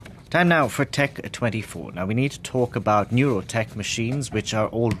Time now for Tech 24. Now we need to talk about neurotech machines which are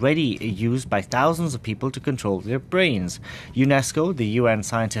already used by thousands of people to control their brains. UNESCO, the UN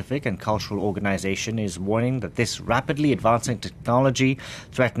scientific and cultural organization, is warning that this rapidly advancing technology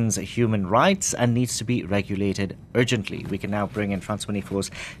threatens human rights and needs to be regulated urgently. We can now bring in France 24's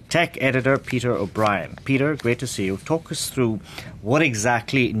tech editor, Peter O'Brien. Peter, great to see you. Talk us through what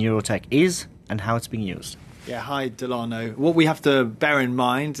exactly neurotech is and how it's being used. Yeah, hi, Delano. What we have to bear in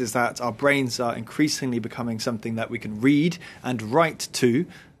mind is that our brains are increasingly becoming something that we can read and write to,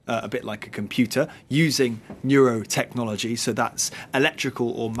 a bit like a computer, using neurotechnology. So that's electrical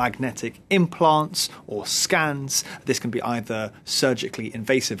or magnetic implants or scans. This can be either surgically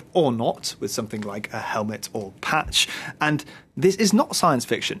invasive or not, with something like a helmet or patch. And this is not science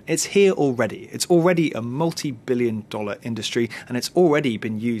fiction. It's here already. It's already a multi-billion-dollar industry, and it's already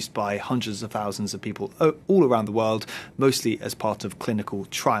been used by hundreds of thousands of people all around the world, mostly as part of clinical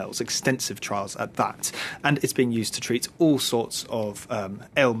trials, extensive trials at that. And it's being used to treat all sorts of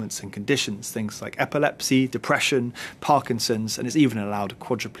ailments and conditions, things like epilepsy, depression, Parkinson's, and it's even allowed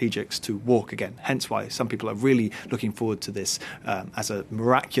quadriplegics to walk again. Hence why some people are really looking forward to this as a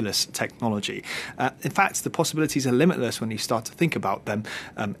miraculous technology. In fact, the possibilities are limitless when you start to think about them.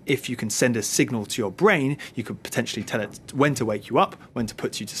 If you can send a signal to your brain, you could potentially tell it when to wake you up, when to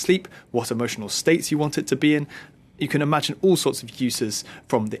put you to sleep, what emotional states you want it to be in. You can imagine all sorts of uses,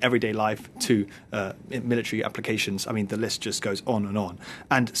 from the everyday life to military applications. I mean, the list just goes on and on.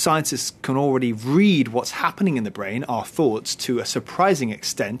 And scientists can already read what's happening in the brain, our thoughts, to a surprising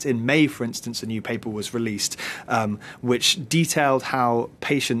extent. In May, for instance, a new paper was released which detailed how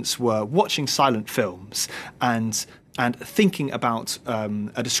patients were watching silent films and thinking about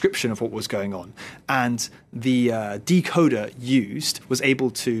a description of what was going on. And the decoder used was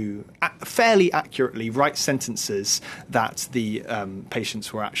able to fairly accurately write sentences that the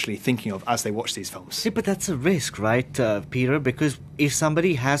patients were actually thinking of as they watched these films. Yeah, but that's a risk, right, Peter? Because if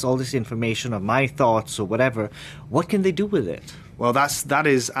somebody has all this information of my thoughts or whatever, what can they do with it? Well, that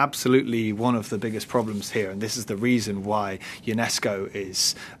is absolutely one of the biggest problems here, and this is the reason why UNESCO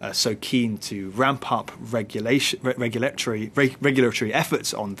is so keen to ramp up regulatory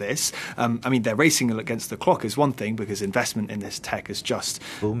efforts on this. I mean, they're racing against the clock is one thing, because investment in this tech is just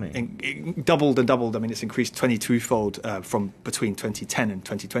booming, doubled and doubled. I mean, it's increased 22-fold from between 2010 and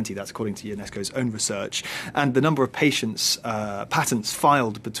 2020. That's according to UNESCO's own research, and the number of patents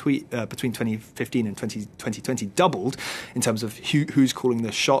filed between 2015 and 2020 doubled in terms of who's calling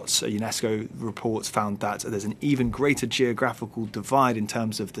the shots. UNESCO reports found that there's an even greater geographical divide in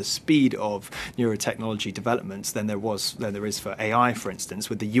terms of the speed of neurotechnology developments than there is for AI, for instance,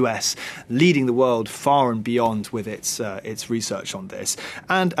 with the US leading the world far and beyond with its research on this.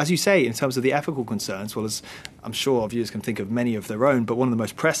 And as you say, in terms of the ethical concerns, well, as I'm sure our viewers can think of many of their own, but one of the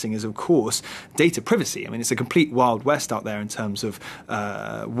most pressing is, of course, data privacy. I mean, it's a complete Wild West out there in terms of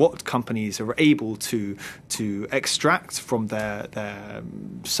what companies are able to extract from their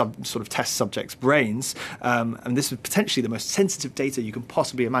sort of test subjects' brains. And this is potentially the most sensitive data you can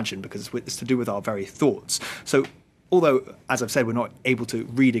possibly imagine, because it's to do with our very thoughts. So although, as I've said, we're not able to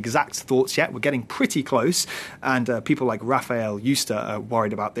read exact thoughts yet, we're getting pretty close. And people like Raphael Yuster are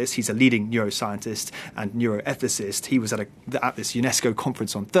worried about this. He's a leading neuroscientist and neuroethicist. He was at this UNESCO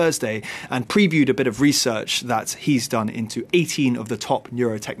conference on Thursday and previewed a bit of research that he's done into 18 of the top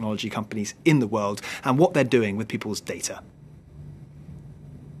neurotechnology companies in the world and what they're doing with people's data.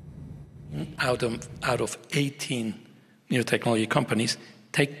 Out of 18 neurotechnology companies,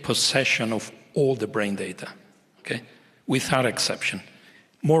 take possession of all the brain data. Okay, without exception.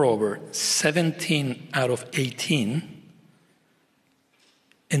 Moreover, 17 out of 18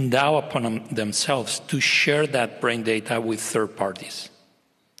 endow upon themselves to share that brain data with third parties.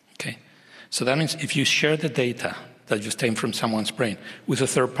 Okay, so that means if you share the data that you obtain from someone's brain with a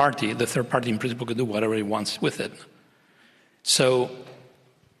third party, the third party in principle can do whatever it wants with it. So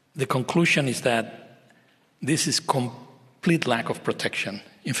the conclusion is that this is complete lack of protection.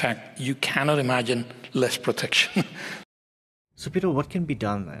 In fact, you cannot imagine less protection. So, Peter, what can be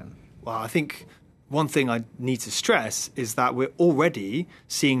done then? Well, I think one thing I need to stress is that we're already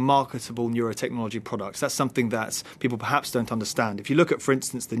seeing marketable neurotechnology products. That's something that people perhaps don't understand. If you look at, for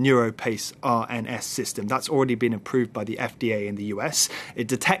instance, the NeuroPace RNS system, that's already been approved by the FDA in the US. It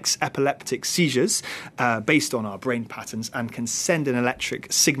detects epileptic seizures based on our brain patterns and can send an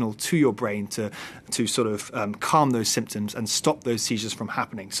electric signal to your brain to sort of calm those symptoms and stop those seizures from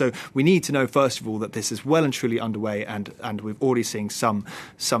happening. So we need to know, first of all, that this is well and truly underway, and we're already seeing some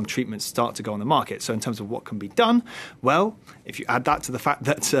treatments start to go on the market. budget. So in terms of what can be done, well, if you add that to the fact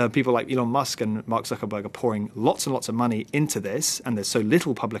that people like Elon Musk and Mark Zuckerberg are pouring lots and lots of money into this, and there's so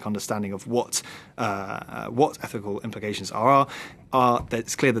little public understanding of what ethical implications are,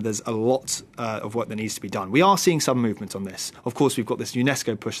 it's clear that there's a lot of work that needs to be done. We are seeing some movement on this. Of course, we've got this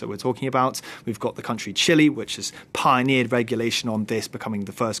UNESCO push that we're talking about. We've got the country Chile, which has pioneered regulation on this, becoming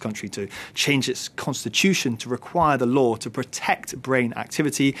the first country to change its constitution to require the law to protect brain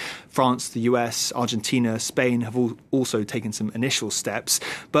activity. France, the US, Argentina, Spain have also taken some initial steps.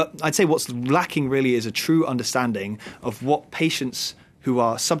 But I'd say what's lacking really is a true understanding of what patients who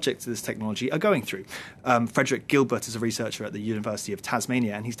are subject to this technology are going through. Frederick Gilbert is a researcher at the University of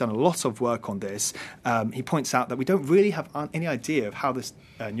Tasmania, and he's done a lot of work on this. He points out that we don't really have any idea of how this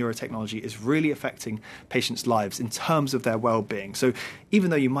neurotechnology is really affecting patients' lives in terms of their well-being. So even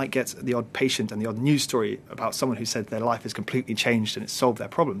though you might get the odd patient and the odd news story about someone who said their life has completely changed and it's solved their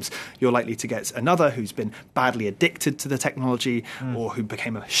problems, you're likely to get another who's been badly addicted to the technology or who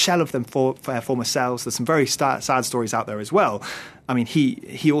became a shell of them for their former selves. There's some very sad stories out there as well. I mean,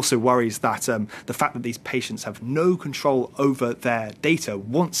 he also worries that the fact that these patients have no control over their data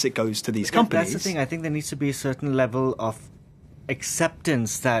once it goes to these companies. That's the thing. I think there needs to be a certain level of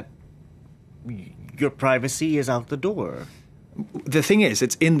acceptance that your privacy is out the door. The thing is,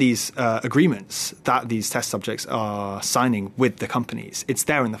 it's in these agreements that these test subjects are signing with the companies. It's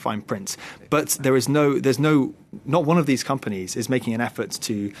there in the fine print. But there's not one of these companies is making an effort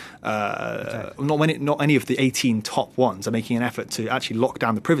to, not any of the 18 top ones are making an effort to actually lock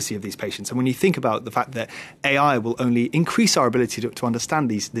down the privacy of these patients. And when you think about the fact that AI will only increase our ability to understand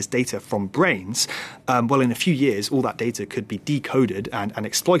this data from brains, well, in a few years, all that data could be decoded and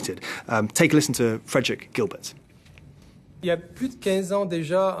exploited. Take a listen to Frederick Gilbert. More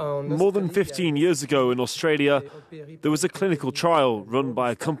than 15 years ago in Australia, there was a clinical trial run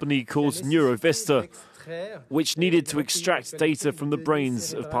by a company called Neurovista, which needed to extract data from the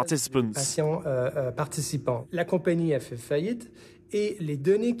brains of participants. The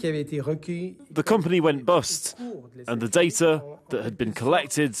company went bust, and the data that had been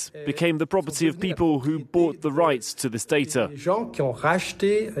collected became the property of people who bought the rights to this data.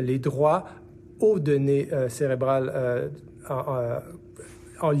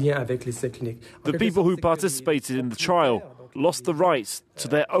 The people who participated in the trial lost the rights to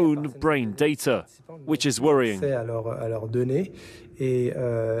their own brain data, which is worrying.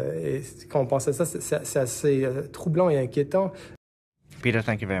 Peter,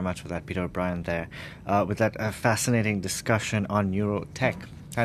 thank you very much for that. Peter O'Brien there with that fascinating discussion on neurotech.